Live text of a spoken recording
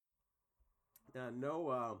I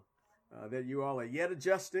know that you all are yet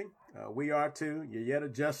adjusting. We are too. You're yet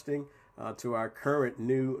adjusting to our current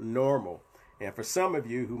new normal. And for some of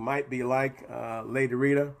you who might be like Lady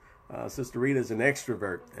Rita, Sister Rita is an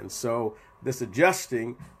extrovert. And so this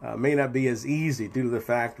adjusting may not be as easy due to the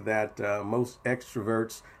fact that most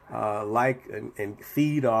extroverts like and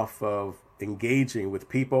feed off of engaging with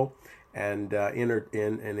people and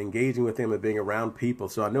and engaging with them and being around people.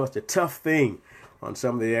 So I know it's a tough thing on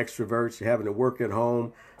some of the extroverts having to work at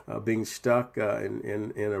home, being stuck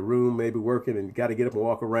in a room, maybe working, and got to get up and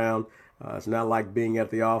walk around. It's not like being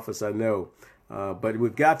at the office, I know. But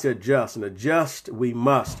we've got to adjust, and adjust we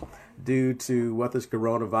must due to what this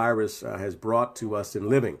coronavirus has brought to us in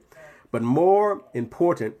living. But more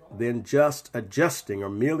important than just adjusting or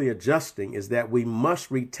merely adjusting is that we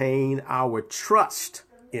must retain our trust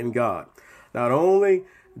in God. Not only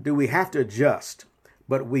do we have to adjust,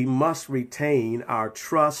 but we must retain our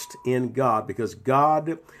trust in God because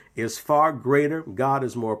God is far greater. God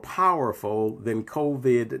is more powerful than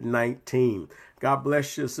COVID-19. God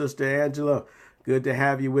bless you, Sister Angela. Good to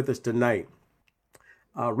have you with us tonight.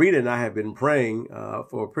 Rita and I have been praying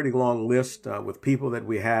for a pretty long list with people that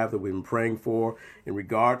we've been praying for in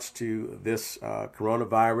regards to this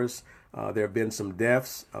coronavirus. There have been some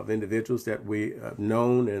deaths of individuals that we have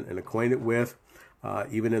known and acquainted with,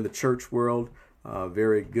 even in the church world.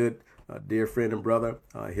 Very good dear friend and brother.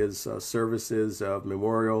 His services of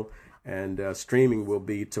memorial and streaming will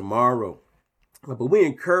be tomorrow. But we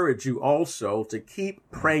encourage you also to keep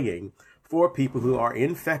praying for people who are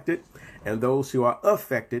infected and those who are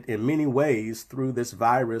affected in many ways through this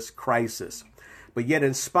virus crisis. But yet,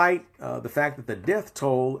 in spite of the fact that the death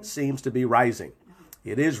toll seems to be rising,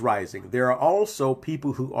 it is rising, there are also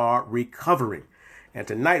people who are recovering. And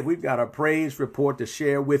tonight we've got a praise report to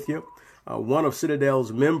share with you. One of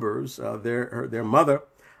Citadel's members, their mother,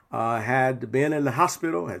 has been in the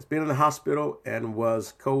hospital and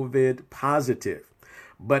was COVID positive.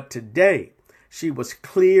 But today, she was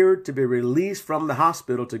cleared to be released from the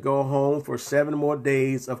hospital to go home for 7 more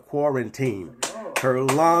days of quarantine. Her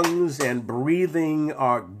lungs and breathing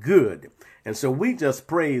are good. And so we just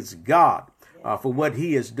praise God for what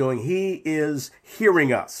he is doing. He is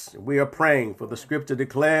hearing us. We are praying, for the scripture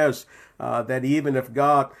declares that even if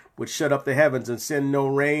God would shut up the heavens and send no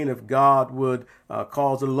rain, if God would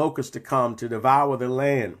cause a locust to come to devour the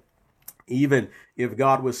land, even if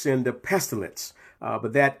God would send a pestilence,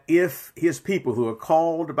 but that if his people who are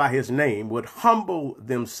called by his name would humble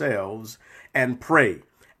themselves and pray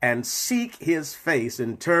and seek his face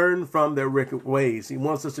and turn from their wicked ways. He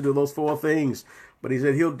wants us to do those 4 things, but he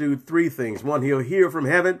said he'll do 3 things. 1, he'll hear from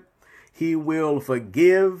heaven. He will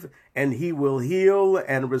forgive, and he will heal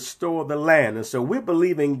and restore the land. And so we're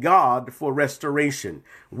believing God for restoration.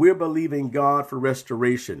 We're believing God for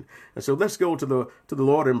restoration. And so let's go to the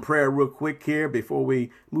Lord in prayer real quick here before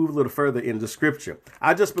we move a little further into Scripture.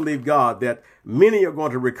 I just believe, God, that many are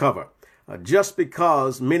going to recover. Just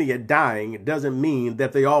because many are dying, it doesn't mean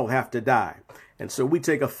that they all have to die. And so we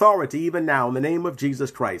take authority even now in the name of Jesus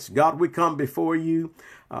Christ. God, we come before you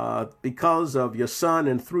because of your Son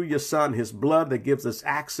and through your Son, his blood that gives us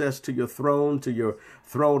access to your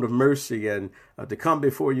throne of mercy, and to come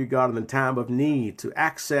before you, God, in the time of need, to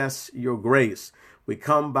access your grace. We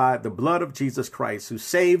come by the blood of Jesus Christ, who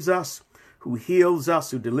saves us, who heals us,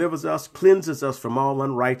 who delivers us, cleanses us from all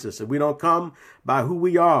unrighteousness. And we don't come by who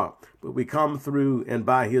we are, but we come through and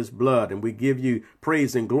by his blood. And we give you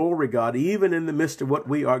praise and glory, God, even in the midst of what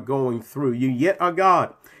we are going through. You yet are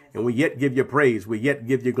God, and we yet give you praise. We yet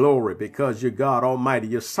give you glory because you're God Almighty.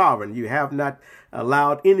 You're sovereign. You have not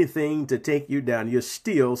allowed anything to take you down. You're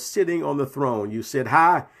still sitting on the throne. You sit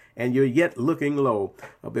high and you're yet looking low,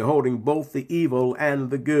 beholding both the evil and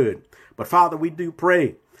the good. But Father, we do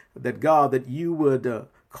pray that, God, that you would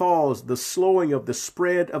cause the slowing of the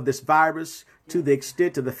spread of this virus to the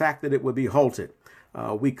extent of the fact that it would be halted.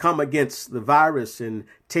 We come against the virus and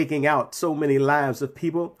taking out so many lives of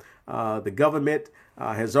people. The government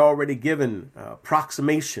has already given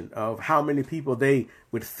approximation of how many people they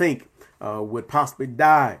would think would possibly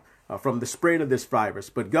die from the spread of this virus.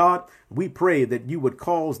 But God, we pray that you would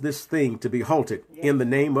cause this thing to be halted in the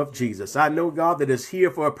name of Jesus. I know, God, that it's here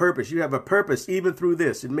for a purpose. You have a purpose even through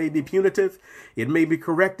this. It may be punitive. It may be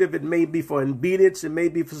corrective. It may be for obedience. It may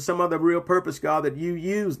be for some other real purpose, God, that you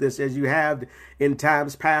use this as you have in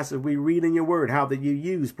times past, as we read in your word, how that you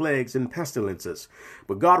use plagues and pestilences.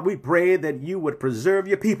 But God, we pray that you would preserve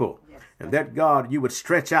your people and that, God, you would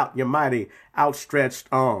stretch out your mighty outstretched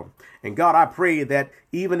arm. And God, I pray that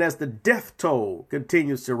even as the death toll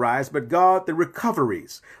continues to rise, but God, the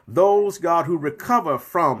recoveries, those, God, who recover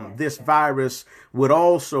from this virus would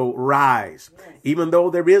also rise. Even though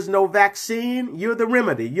there is no vaccine, you're the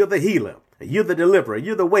remedy, you're the healer, you're the deliverer,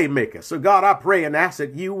 you're the way maker. So God, I pray and ask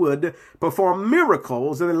that you would perform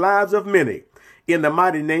miracles in the lives of many. In the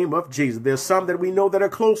mighty name of Jesus. There's some that we know that are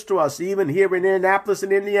close to us, even here in Indianapolis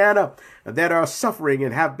and Indiana, that are suffering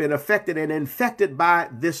and have been affected and infected by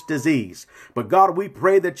this disease. But God, we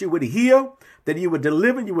pray that you would heal, that you would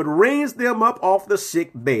deliver, you would raise them up off the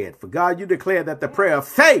sick bed. For God, you declare that the prayer of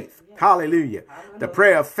faith, hallelujah, the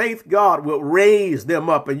prayer of faith, God, will raise them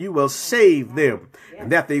up and you will save them.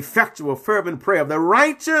 And that the effectual, fervent prayer of the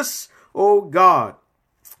righteous, oh God,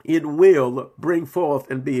 it will bring forth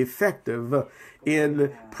and be effective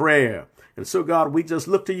in prayer. And so, God, we just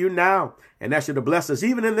look to you now and ask you to bless us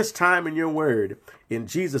even in this time in your word. In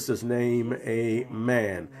Jesus' name,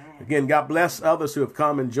 amen. Again, God bless others who have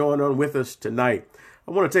come and joined on with us tonight.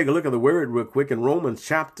 I want to take a look at the word real quick in Romans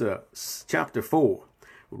chapter 4.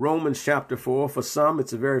 Romans chapter 4. For some,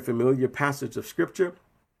 it's a very familiar passage of scripture,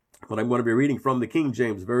 but I'm going to be reading from the King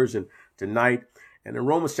James Version tonight. And in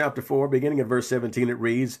Romans chapter 4, beginning at verse 17, it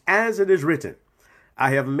reads, "As it is written,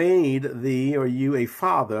 I have made thee or you a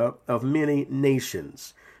father of many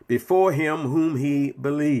nations, before him whom he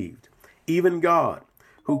believed, even God,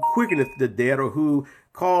 who quickeneth the dead, or who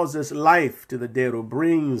causeth life to the dead, or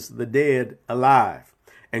brings the dead alive,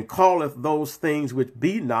 and calleth those things which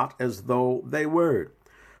be not as though they were.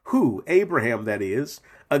 Who, Abraham that is,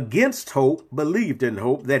 against hope believed in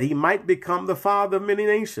hope that he might become the father of many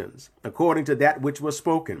nations, according to that which was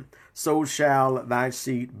spoken, so shall thy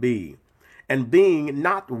seed be. And being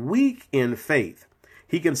not weak in faith,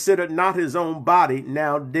 he considered not his own body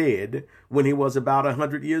now dead, when he was about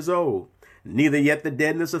 100 years old, neither yet the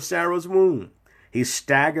deadness of Sarah's womb. He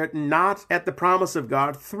staggered not at the promise of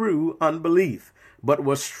God through unbelief, but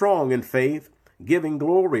was strong in faith, giving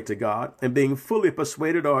glory to God, and being fully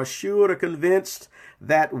persuaded or assured or convinced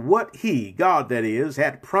that what he, God that is,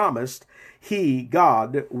 had promised, he,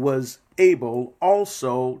 God, was able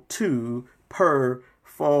also to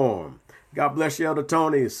perform." God bless you, Elder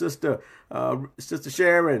Tony, Sister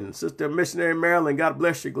Sharon, Sister Missionary Marilyn. God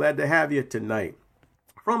bless you. Glad to have you tonight.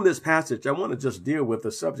 From this passage, I want to just deal with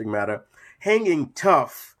the subject matter, hanging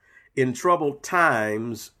tough in troubled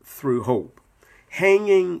times through hope.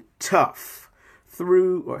 Hanging tough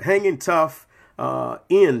in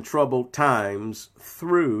troubled times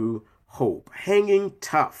through hope. Hanging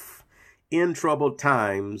tough in troubled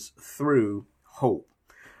times through hope.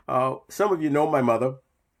 Some of you know my mother,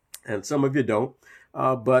 and some of you don't.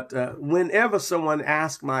 But whenever someone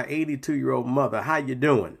asks my 82-year-old mother, "How you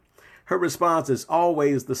doing?" her response is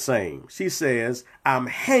always the same. She says, "I'm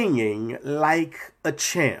hanging like a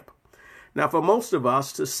champ." Now, for most of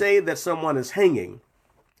us, to say that someone is hanging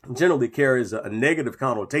generally carries a negative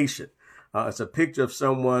connotation. It's a picture of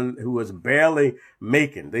someone who is barely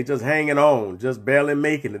making. They just hanging on, just barely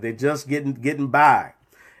making it. They just getting by.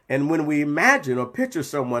 And when we imagine or picture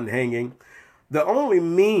someone hanging, the only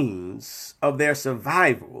means of their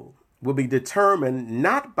survival will be determined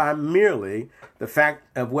not by merely the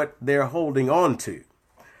fact of what they're holding on to,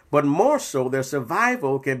 but more so their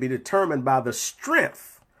survival can be determined by the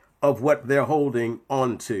strength of what they're holding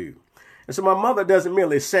on to. And so my mother doesn't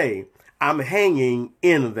merely say, "I'm hanging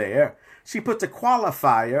in there." She puts a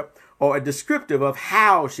qualifier or a descriptive of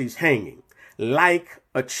how she's hanging, like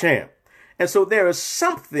a champ. And so there is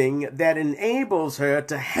something that enables her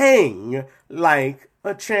to hang like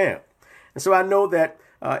a champ. And so I know that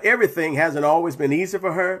everything hasn't always been easy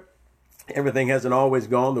for her. Everything hasn't always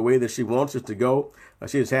gone the way that she wants it to go.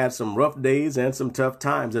 She has had some rough days and some tough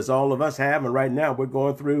times, as all of us have. And right now we're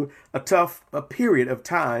going through a period of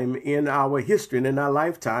time in our history and in our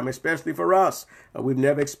lifetime, especially for us. We've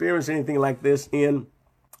never experienced anything like this in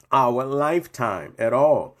our lifetime at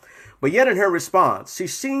all. But yet in her response, she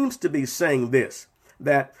seems to be saying this,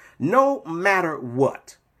 that no matter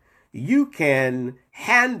what, you can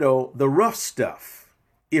handle the rough stuff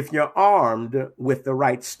if you're armed with the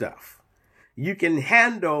right stuff. You can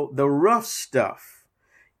handle the rough stuff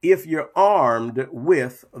if you're armed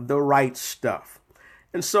with the right stuff.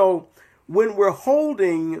 And so when we're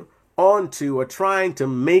holding on to or trying to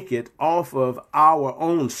make it off of our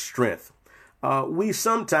own strength, we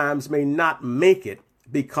sometimes may not make it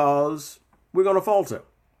because we're going to falter.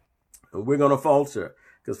 We're going to falter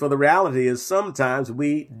because for the reality is sometimes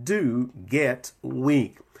we do get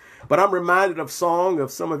weak. But I'm reminded of a song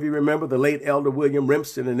of some of you remember the late Elder William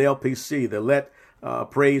Rimpston and LPC, the Let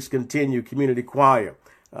Praise Continue Community Choir.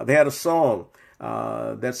 They had a song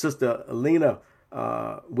that Sister Lena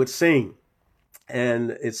would sing.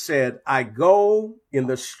 And it said, I go in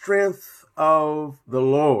the strength of the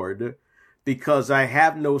Lord because I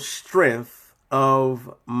have no strength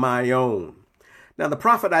of my own. Now, the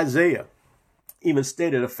prophet Isaiah even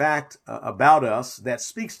stated a fact about us that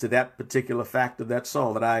speaks to that particular fact of that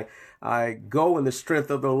song, that I go in the strength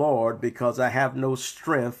of the Lord because I have no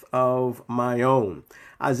strength of my own.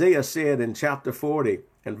 Isaiah said in chapter 40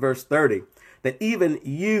 and verse 30 that even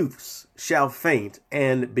youths shall faint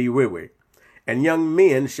and be weary, and young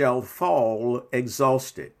men shall fall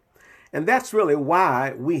exhausted. And that's really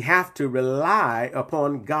why we have to rely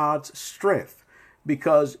upon God's strength,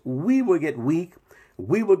 because we will get weak,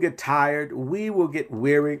 we will get tired, we will get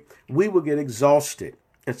weary, we will get exhausted.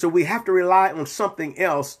 And so we have to rely on something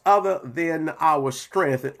else other than our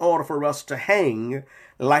strength in order for us to hang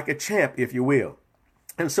like a champ, if you will.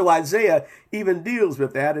 And so Isaiah even deals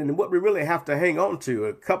with that, and what we really have to hang on to.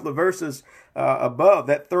 A couple of verses above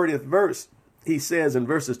that 30th verse, he says in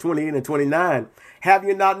verses 28 and 29, have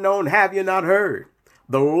you not known, have you not heard?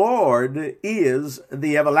 The Lord is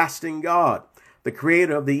the everlasting God, the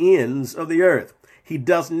creator of the ends of the earth. He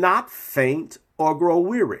does not faint or grow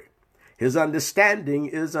weary. His understanding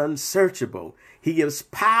is unsearchable. He gives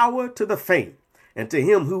power to the faint, and to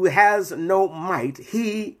him who has no might,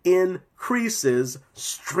 he increases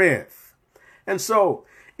strength. And so,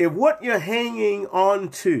 if what you're hanging on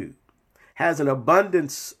to has an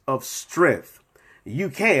abundance of strength, you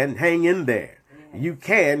can hang in there. You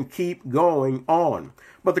can keep going on.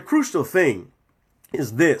 But the crucial thing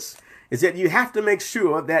is this, is that you have to make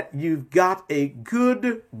sure that you've got a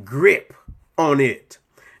good grip on it.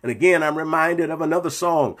 And again, I'm reminded of another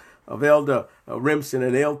song of Elder Remsen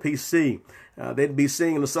and LPC. They'd be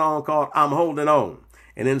singing a song called I'm Holding On.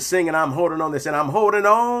 And in singing I'm Holding On, they said, I'm holding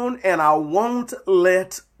on and I won't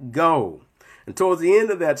let go. And towards the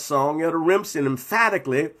end of that song, Elder Remsen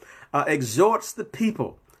emphatically exhorts the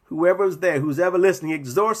people, whoever's there, who's ever listening,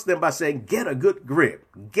 exhorts them by saying, get a good grip,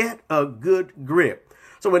 get a good grip.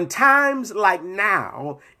 So in times like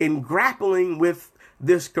now, in grappling with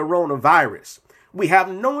this coronavirus, we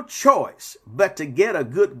have no choice but to get a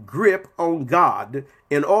good grip on God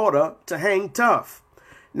in order to hang tough.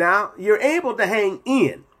 Now, you're able to hang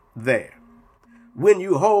in there when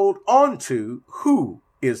you hold on to who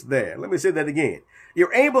is there. Let me say that again.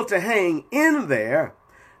 You're able to hang in there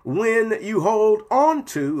when you hold on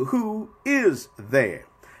to who is there.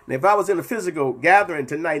 And if I was in a physical gathering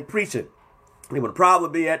tonight preaching, it would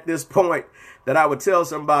probably be at this point that I would tell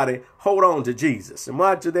somebody, hold on to Jesus. And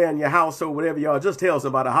while you're there in your household, whatever you are, just tell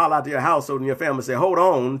somebody, holler out to your household and your family, say, hold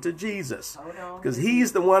on to Jesus. Because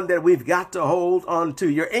he's the one that we've got to hold on to.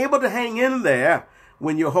 You're able to hang in there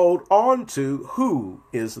when you hold on to who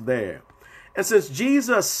is there. And since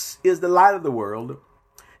Jesus is the light of the world,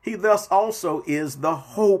 he thus also is the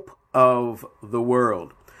hope of the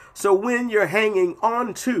world. So when you're hanging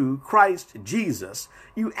on to Christ Jesus,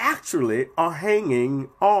 you actually are hanging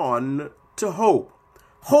on to hope.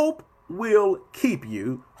 Hope will keep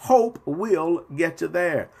you. Hope will get you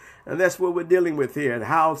there. And that's what we're dealing with here, and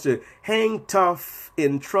how to hang tough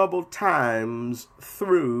in troubled times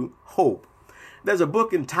through hope. There's a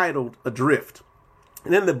book entitled Adrift.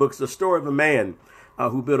 And in the book's the story of a man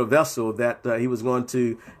who built a vessel that he was going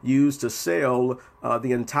to use to sail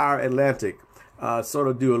the entire Atlantic, sort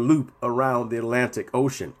of do a loop around the Atlantic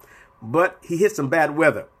Ocean. But he hit some bad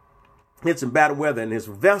weather. And his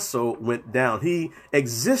vessel went down. He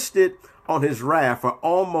existed on his raft for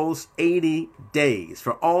almost 80 days.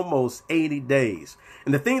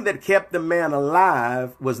 And the thing that kept the man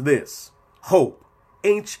alive was this: hope.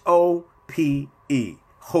 H-O-P-E.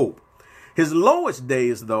 Hope. His lowest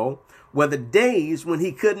days, though, were the days when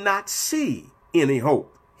he could not see any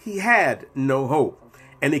hope. He had no hope,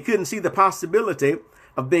 and he couldn't see the possibility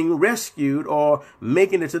of being rescued or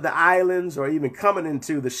making it to the islands or even coming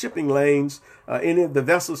into the shipping lanes, any of the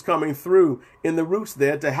vessels coming through in the routes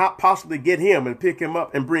there to possibly get him and pick him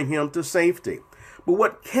up and bring him to safety. But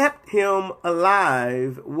what kept him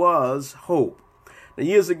alive was hope. Now,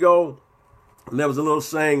 years ago, there was a little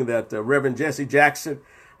saying that Reverend Jesse Jackson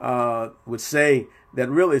would say that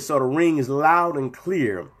really sort of rings loud and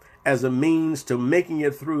clear as a means to making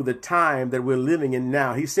it through the time that we're living in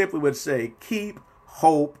now. He simply would say, keep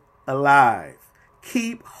hope alive.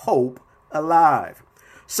 Keep hope alive.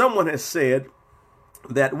 Someone has said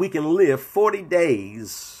that we can live 40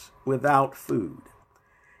 days without food,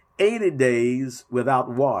 80 days without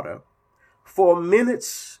water, 4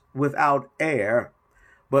 minutes without air,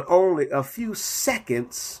 but only a few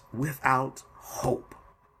seconds without hope.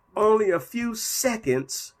 Only a few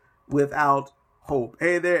seconds without hope.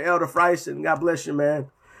 Hey there, Elder Freiston. God bless you, man.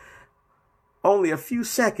 Only a few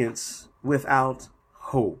seconds without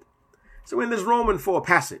hope. So in this Romans 4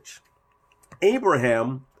 passage,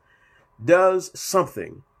 Abraham does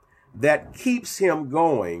something that keeps him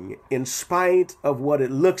going in spite of what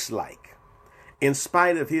it looks like, in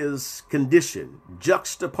spite of his condition,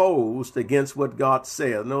 juxtaposed against what God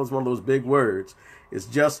said. I know it's one of those big words. It's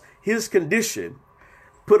just his condition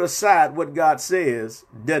put aside what God says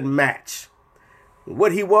doesn't match.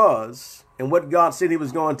 What he was and what God said he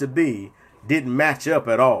was going to be didn't match up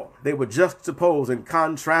at all. They were juxtaposed and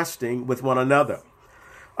contrasting with one another.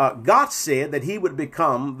 God said that he would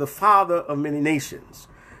become the father of many nations,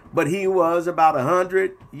 but he was about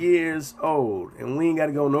 100 years old. And we ain't got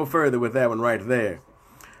to go no further with that one right there.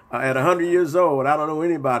 At 100 years old, I don't know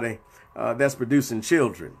anybody that's producing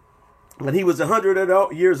children. But he was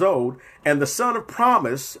 100 years old, and the son of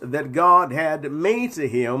promise that God had made to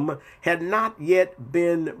him had not yet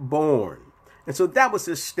been born. And so that was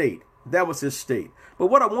his state. That was his state. But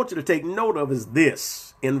what I want you to take note of is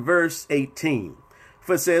this in verse 18.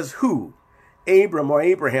 For it says, who, Abram or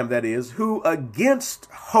Abraham, that is, who against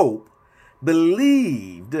hope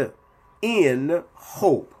believed in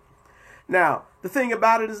hope. Now, the thing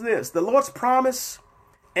about it is this: the Lord's promise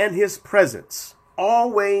and his presence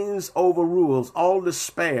always overrules all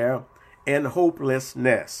despair and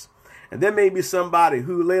hopelessness. And there may be somebody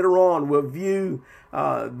who later on will view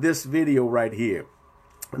this video right here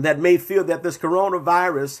that may feel that this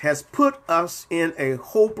coronavirus has put us in a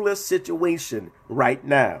hopeless situation right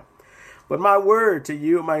now. But my word to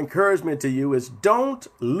you, my encouragement to you is don't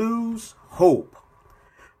lose hope,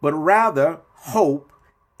 but rather hope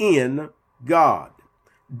in God.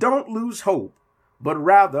 Don't lose hope, but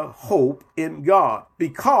rather hope in God,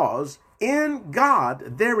 because in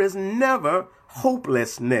God there is never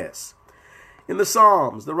hopelessness. In the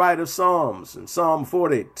Psalms, the writer of Psalms, in Psalm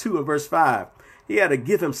 42 and verse 5, he had to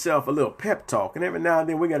give himself a little pep talk. And every now and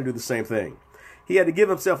then we got to do the same thing. He had to give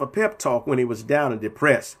himself a pep talk when he was down and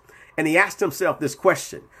depressed. And he asked himself this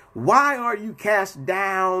question: why are you cast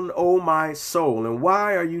down, O my soul? And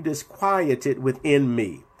why are you disquieted within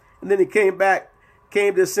me? And then he came to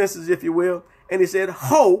his senses, if you will, and he said,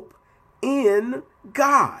 hope in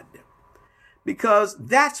God. Because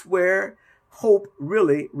that's where hope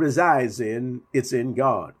really resides in. It's in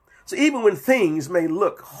God. So even when things may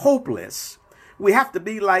look hopeless, we have to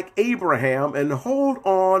be like Abraham and hold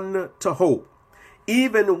on to hope,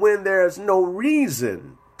 even when there's no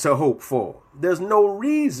reason to hope for. There's no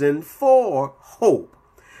reason for hope.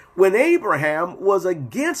 When Abraham was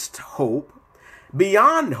against hope,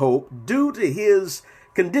 beyond hope, due to his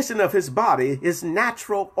condition of his body, his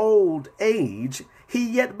natural old age, he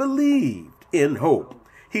yet believed in hope.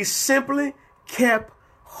 He simply kept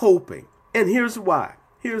hoping. And here's why.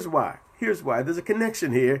 Here's why. There's a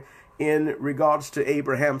connection here in regards to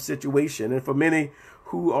Abraham's situation. And for many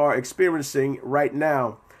who are experiencing right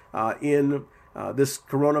now in this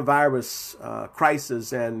coronavirus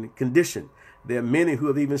crisis and condition, there are many who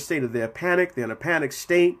have even stated they're panicked. They're in a panic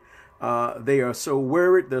state. They are so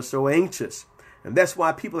worried. They're so anxious. And that's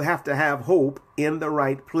why people have to have hope in the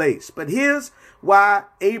right place. But here's why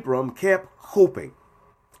Abram kept hoping.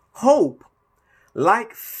 Hope,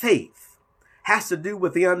 like faith, has to do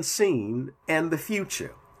with the unseen and the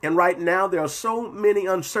future. And right now, there are so many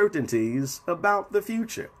uncertainties about the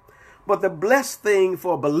future. But the blessed thing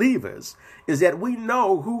for believers is that we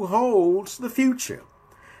know who holds the future.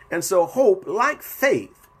 And so hope, like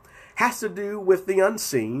faith, has to do with the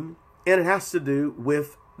unseen, and it has to do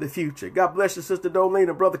with the future. God bless you, Sister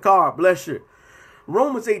Dolina. Brother Carr, bless you.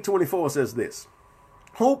 Romans 8:24 says this: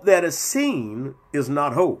 hope that is seen is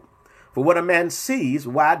not hope. For what a man sees,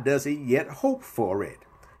 why does he yet hope for it?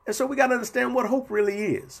 And so we got to understand what hope really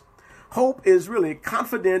is. Hope is really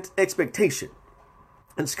confident expectation.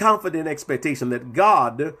 It's confident expectation that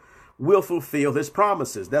God will fulfill his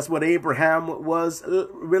promises. That's what Abraham was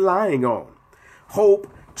relying on.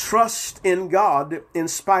 Hope, trust in God in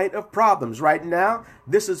spite of problems. Right now,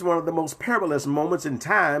 this is one of the most perilous moments and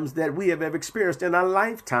times that we have ever experienced in our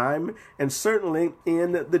lifetime, and certainly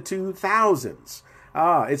in the 2000s.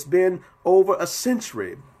 It's been over a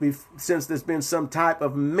century since there's been some type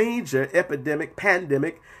of major epidemic,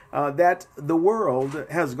 pandemic that the world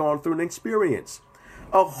has gone through and experienced.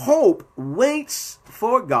 A hope waits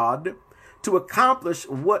for God to accomplish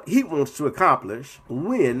what he wants to accomplish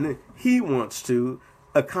when he wants to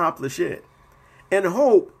accomplish it. And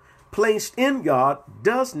hope placed in God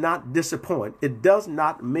does not disappoint. It does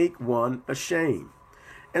not make one ashamed.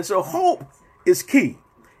 And so hope is key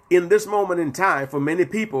in this moment in time for many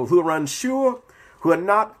people who are unsure, who are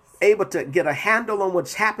not able to get a handle on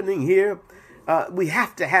what's happening here we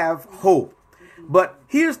have to have hope. But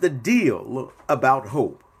here's the deal about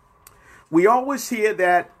hope. We always hear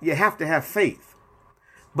that you have to have faith.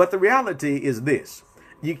 But the reality is this.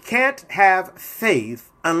 You can't have faith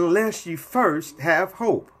unless you first have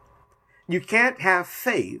hope. You can't have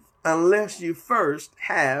faith unless you first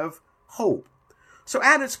have hope. So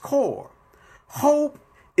at its core, hope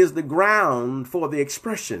is the ground for the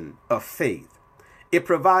expression of faith. It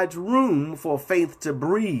provides room for faith to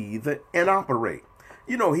breathe and operate.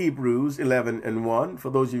 You know Hebrews 11:1, for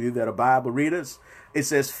those of you that are Bible readers, it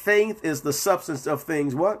says faith is the substance of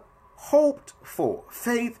things what? Hoped for.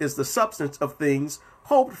 Faith is the substance of things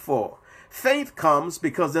hoped for. Faith comes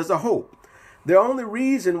because there's a hope. The only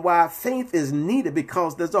reason why faith is needed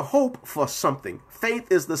because there's a hope for something.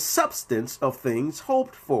 Faith is the substance of things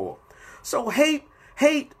hoped for. So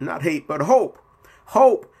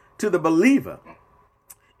hope to the believer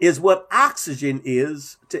is what oxygen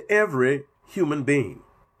is to every human being.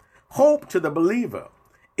 Hope to the believer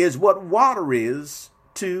is what water is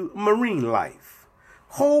to marine life.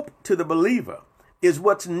 Hope to the believer is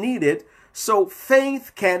what's needed so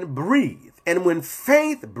faith can breathe. And when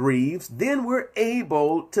faith breathes, then we're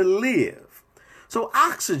able to live. So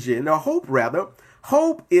oxygen, or hope rather,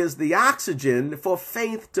 hope is the oxygen for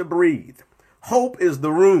faith to breathe. Hope is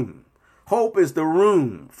the room. Hope is the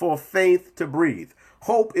room for faith to breathe.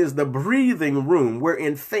 Hope is the breathing room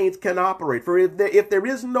wherein faith can operate. For if there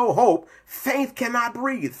is no hope, faith cannot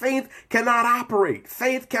breathe. Faith cannot operate.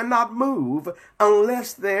 Faith cannot move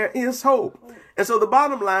unless there is hope. And so the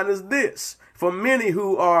bottom line is this. For many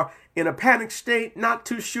who are in a panic state, not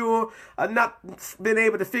too sure, not been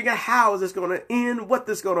able to figure out how is this going to end, what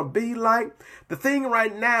this is going to be like, the thing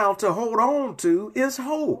right now to hold on to is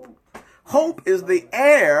hope. Hope is the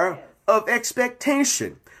air of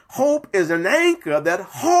expectation. Hope is an anchor that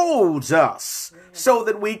holds us so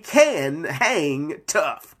that we can hang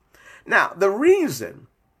tough. Now, the reason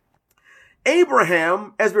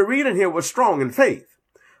Abraham, as we're reading here, was strong in faith.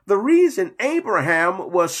 The reason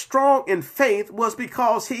Abraham was strong in faith was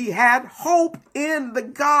because he had hope in the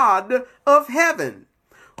God of heaven,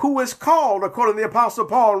 who is called, according to the Apostle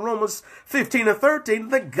Paul in Romans 15:13,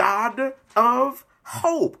 the God of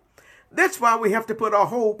hope. That's why we have to put our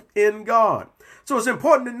hope in God. So it's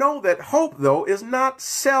important to know that hope, though, is not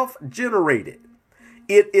self-generated.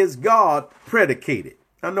 It is God predicated.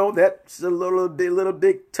 I know that's a little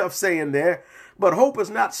big tough saying there, but hope is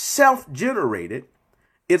not self-generated.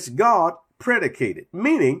 It's God predicated,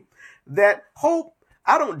 meaning that hope,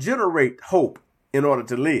 I don't generate hope in order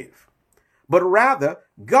to live, but rather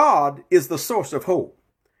God is the source of hope.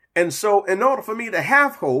 And so in order for me to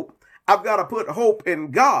have hope, I've got to put hope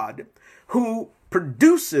in God, who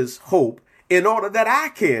produces hope in order that I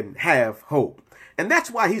can have hope. And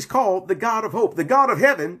that's why he's called the God of hope. The God of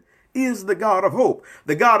heaven is the God of hope.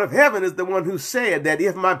 The God of heaven is the one who said that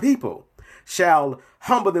if my people shall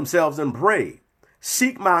humble themselves and pray,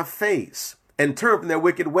 seek my face, and turn from their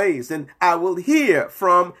wicked ways, then I will hear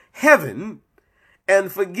from heaven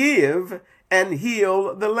and forgive and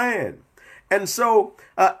heal the land. And so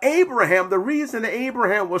Abraham, the reason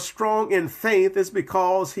Abraham was strong in faith is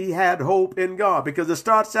because he had hope in God. Because it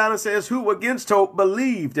starts out and says, who against hope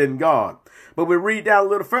believed in God. But we read down a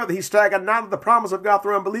little further. He staggered not at the promise of God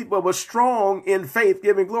through unbelief, but was strong in faith,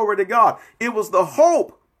 giving glory to God. It was the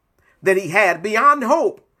hope that he had beyond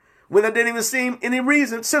hope. When there didn't even seem any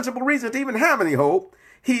reason, sensible reason to even have any hope,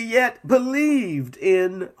 he yet believed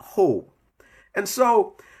in hope. And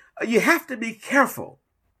so you have to be careful.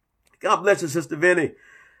 God bless you, Sister Vinny.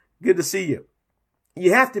 Good to see you.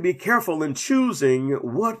 You have to be careful in choosing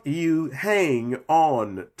what you hang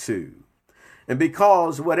on to. And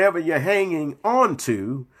because whatever you're hanging on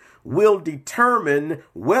to will determine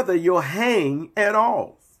whether you'll hang at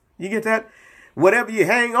all. You get that? Whatever you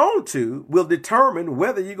hang on to will determine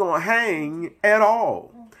whether you're going to hang at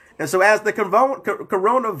all. And so as the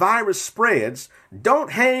coronavirus spreads,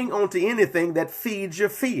 don't hang on to anything that feeds your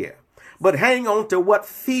fear, but hang on to what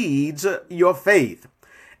feeds your faith.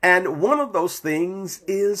 And one of those things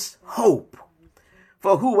is hope.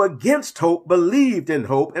 For who against hope believed in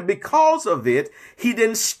hope, and because of it, he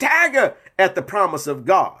didn't stagger at the promise of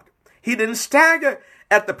God. He didn't stagger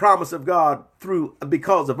at the promise of God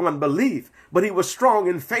because of unbelief, but he was strong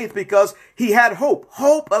in faith because he had hope.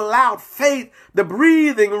 Hope allowed faith, the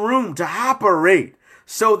breathing room, to operate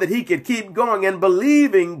so that he could keep going and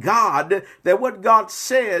believing God that what God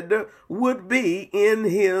said would be in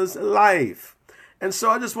his life. And so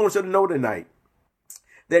I just want you to know tonight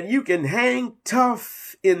that you can hang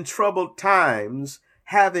tough in troubled times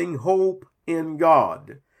having hope in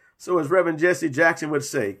God. So as Reverend Jesse Jackson would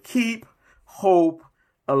say, keep hope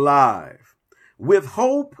alive. With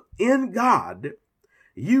hope in God,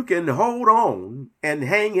 you can hold on and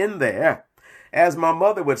hang in there, as my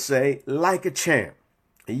mother would say, like a champ.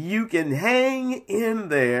 You can hang in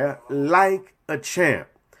there like a champ.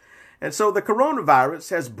 And so the coronavirus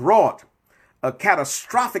has brought a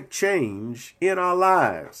catastrophic change in our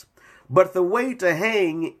lives. But the way to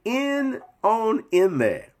hang in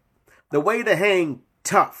there, the way to hang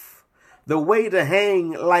tough, the way to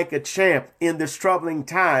hang like a champ in this troubling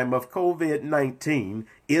time of COVID-19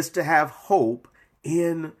 is to have hope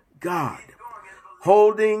in God,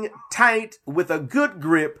 holding tight with a good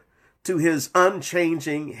grip to his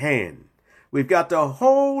unchanging hand. We've got to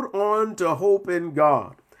hold on to hope in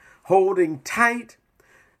God, holding tight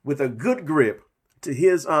with a good grip to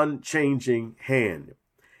his unchanging hand.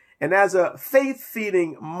 And as a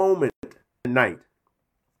faith-feeding moment tonight,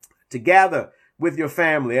 to gather with your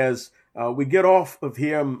family as we get off of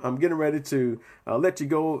here, I'm getting ready to let you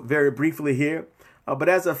go very briefly here. But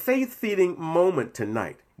as a faith-feeding moment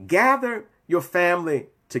tonight, gather your family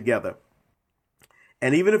together.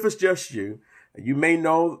 And even if it's just you, you may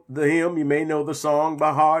know the hymn, you may know the song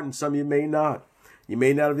by heart, and some of you may not. You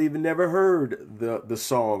may not have even never heard the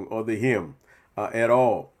song or the hymn at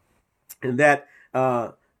all. And that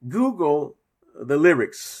Google the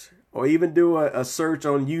lyrics or even do a search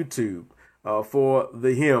on YouTube for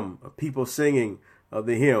the hymn, people singing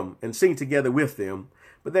the hymn and sing together with them.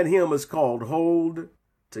 But that hymn is called Hold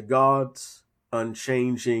to God's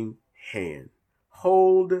Unchanging Hand.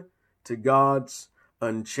 Hold to God's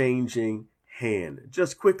unchanging hand.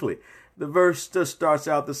 Just quickly, the verse just starts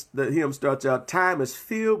out, the hymn starts out, time is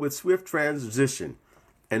filled with swift transition.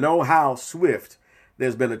 And oh, how swift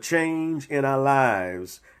there's been a change in our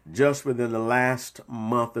lives just within the last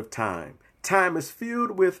month of time. Time is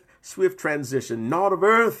filled with swift transition. Naught of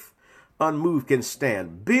earth unmoved can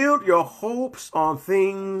stand. Build your hopes on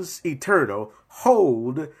things eternal.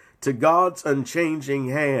 Hold to God's unchanging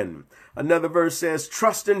hand. Another verse says,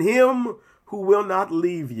 trust in him who will not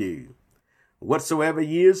leave you, whatsoever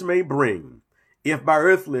years may bring. If by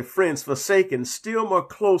earthly friends forsaken, still more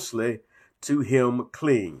closely to him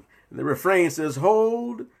cling. And the refrain says,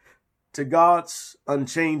 hold to God's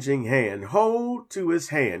unchanging hand. Hold to his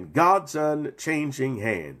hand, God's unchanging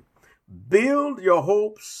hand. Build your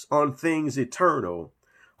hopes on things eternal.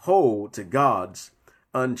 Hold to God's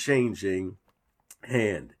unchanging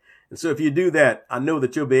hand. And so if you do that, I know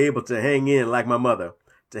that you'll be able to hang in like my mother,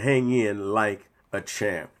 to hang in like a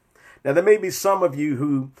champ. Now, there may be some of you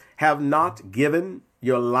who have not given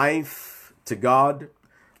your life to God,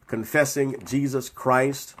 confessing Jesus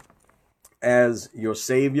Christ as your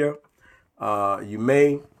Savior. You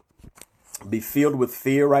may be filled with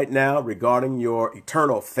fear right now regarding your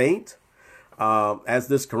eternal fate as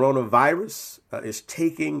this coronavirus is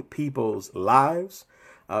taking people's lives.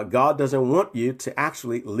 God doesn't want you to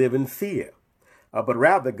actually live in fear, but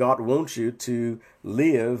rather God wants you to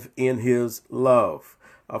live in his love.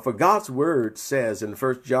 For God's word says in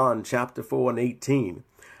 1 John chapter 4 and 18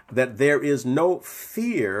 that there is no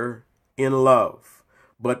fear in love,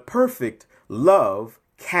 but perfect love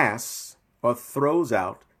casts out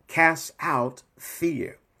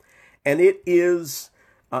fear. And it is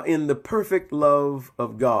in the perfect love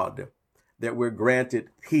of God that we're granted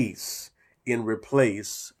peace in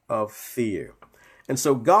replace of fear. And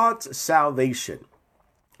so God's salvation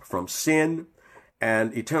from sin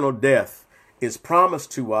and eternal death is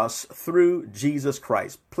promised to us through Jesus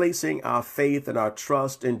Christ, placing our faith and our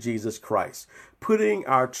trust in Jesus Christ, putting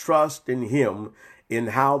our trust in him in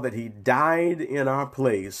how that he died in our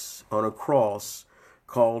place on a cross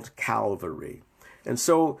called Calvary. And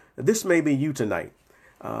so this may be you tonight.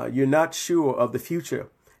 You're not sure of the future,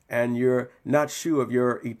 and you're not sure of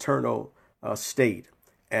your eternal state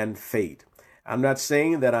and fate. I'm not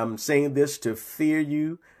saying that I'm saying this to fear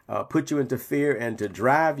you, put you into fear and to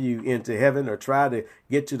drive you into heaven or try to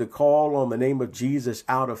get you to call on the name of Jesus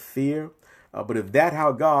out of fear. But if that's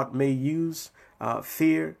how God may use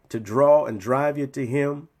fear to draw and drive you to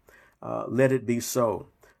him, let it be so.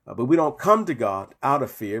 But we don't come to God out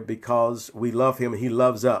of fear because we love him and he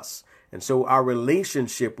loves us. And so our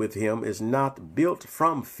relationship with him is not built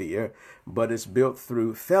from fear, but it's built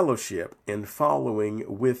through fellowship and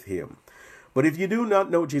following with him. But if you do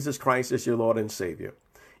not know Jesus Christ as your Lord and Savior,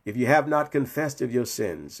 if you have not confessed of your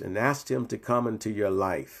sins and asked him to come into your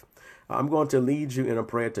life, I'm going to lead you in a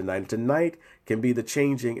prayer tonight. Tonight can be the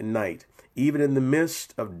changing night. Even in the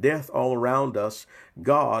midst of death all around us,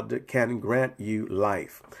 God can grant you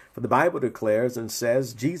life. For the Bible declares and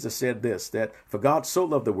says, Jesus said this, that for God so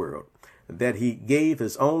loved the world, that he gave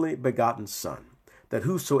his only begotten Son, that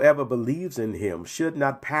whosoever believes in him should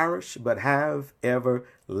not perish, but have everlasting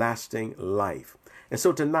everlasting life. And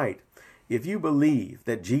so tonight, if you believe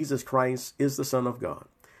that Jesus Christ is the Son of God,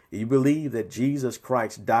 you believe that Jesus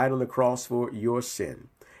Christ died on the cross for your sin,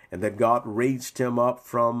 and that God raised him up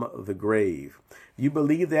from the grave, you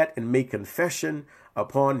believe that and make confession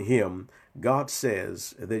upon him, God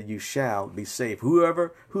says that you shall be saved.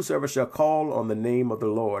 Whosoever shall call on the name of the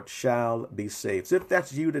Lord shall be saved. So if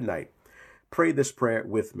that's you tonight, pray this prayer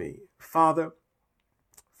with me. Father,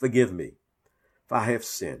 forgive me, for I have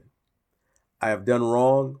sinned. I have done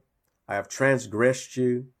wrong. I have transgressed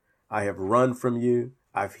you. I have run from you.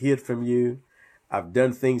 I've hid from you. I've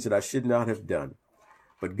done things that I should not have done.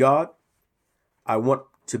 But God, I want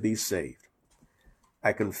to be saved.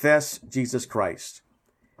 I confess Jesus Christ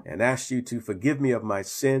and ask you to forgive me of my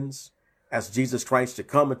sins. Ask Jesus Christ to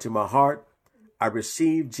come into my heart. I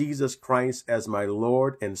receive Jesus Christ as my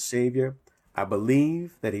Lord and Savior. I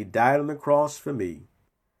believe that he died on the cross for me.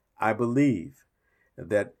 I believe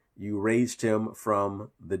that you raised him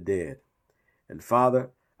from the dead. And Father,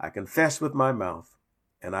 I confess with my mouth,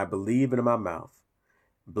 and I believe in my mouth,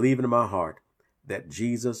 believe in my heart, that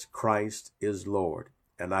Jesus Christ is Lord.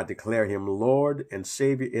 And I declare him Lord and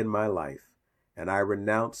Savior in my life. And I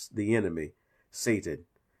renounce the enemy, Satan,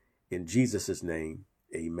 in Jesus' name.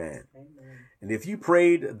 Amen. Amen. And if you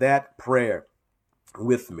prayed that prayer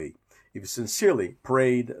with me, if you sincerely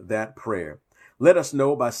prayed that prayer, let us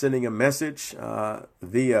know by sending a message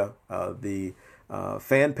via the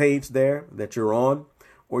fan page there that you're on,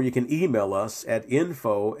 or you can email us at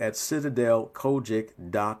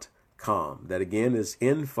info@citadelcogic.com. That again is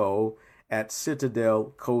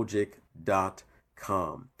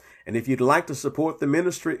info@citadelcogic.com. And if you'd like to support the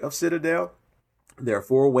ministry of Citadel, there are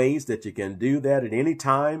 4 ways that you can do that at any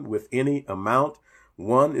time with any amount.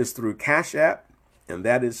 One is through Cash App, and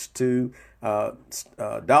that is to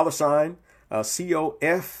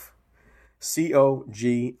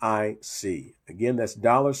 $COFCOGIC. Again, that's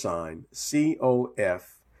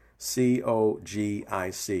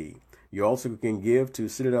 $COFCOGIC. You also can give to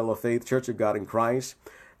Citadel of Faith Church of God in Christ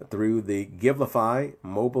through the Givelify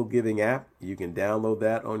mobile giving app. You can download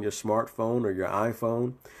that on your smartphone or your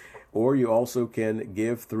iPhone, or you also can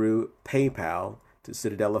give through PayPal to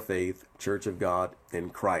Citadel of Faith Church of God in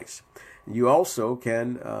Christ. You also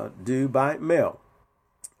can do by mail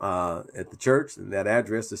at the church, and that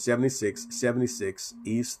address is 7676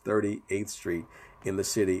 East 38th Street in the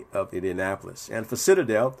city of Indianapolis. And for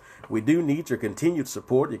Citadel, we do need your continued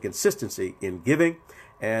support, your consistency in giving,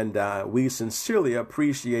 and we sincerely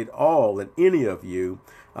appreciate all and any of you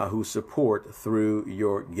who support through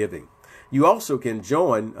your giving. You also can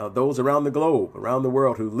join those around the globe, around the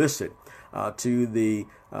world, who listen to the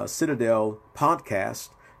Citadel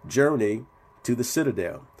podcast, Journey to the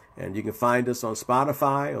Citadel. And you can find us on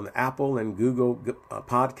Spotify, on the Apple and Google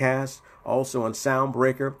podcasts, also on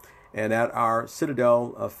Soundbreaker, and at our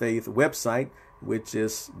Citadel of Faith website, which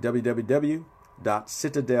is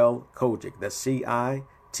www.citadelcogic. That's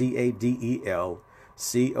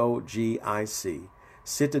CITADELCOGIC,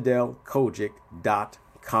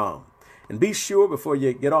 citadelcogic.com. And be sure, before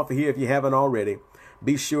you get off of here, if you haven't already,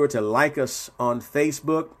 be sure to like us on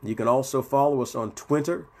Facebook. You can also follow us on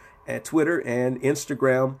Twitter and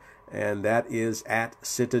Instagram, and that is at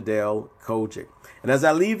Citadel Cogic. And as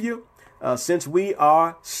I leave you, since we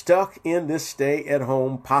are stuck in this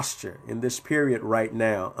stay-at-home posture in this period right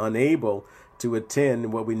now, unable to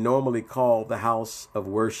attend what we normally call the house of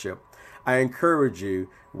worship, I encourage you,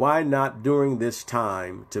 why not during this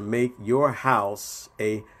time to make your home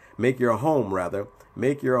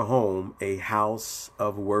a house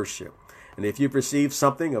of worship. And if you've received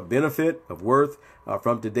something of benefit, of worth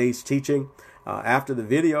from today's teaching, after the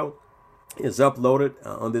video is uploaded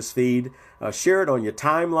on this feed, share it on your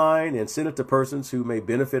timeline and send it to persons who may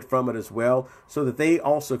benefit from it as well, so that they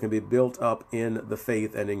also can be built up in the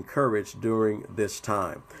faith and encouraged during this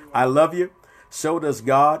time. I love you. So does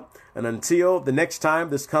God. And until the next time,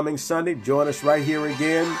 this coming Sunday, join us right here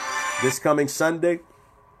again this coming Sunday.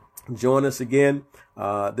 Join us again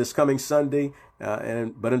this coming Sunday.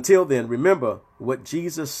 But until then, remember what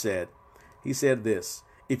Jesus said. He said this: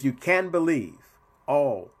 if you can believe,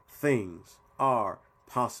 all things are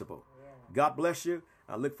possible. God bless you.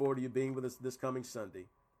 I look forward to you being with us this coming Sunday.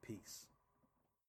 Peace.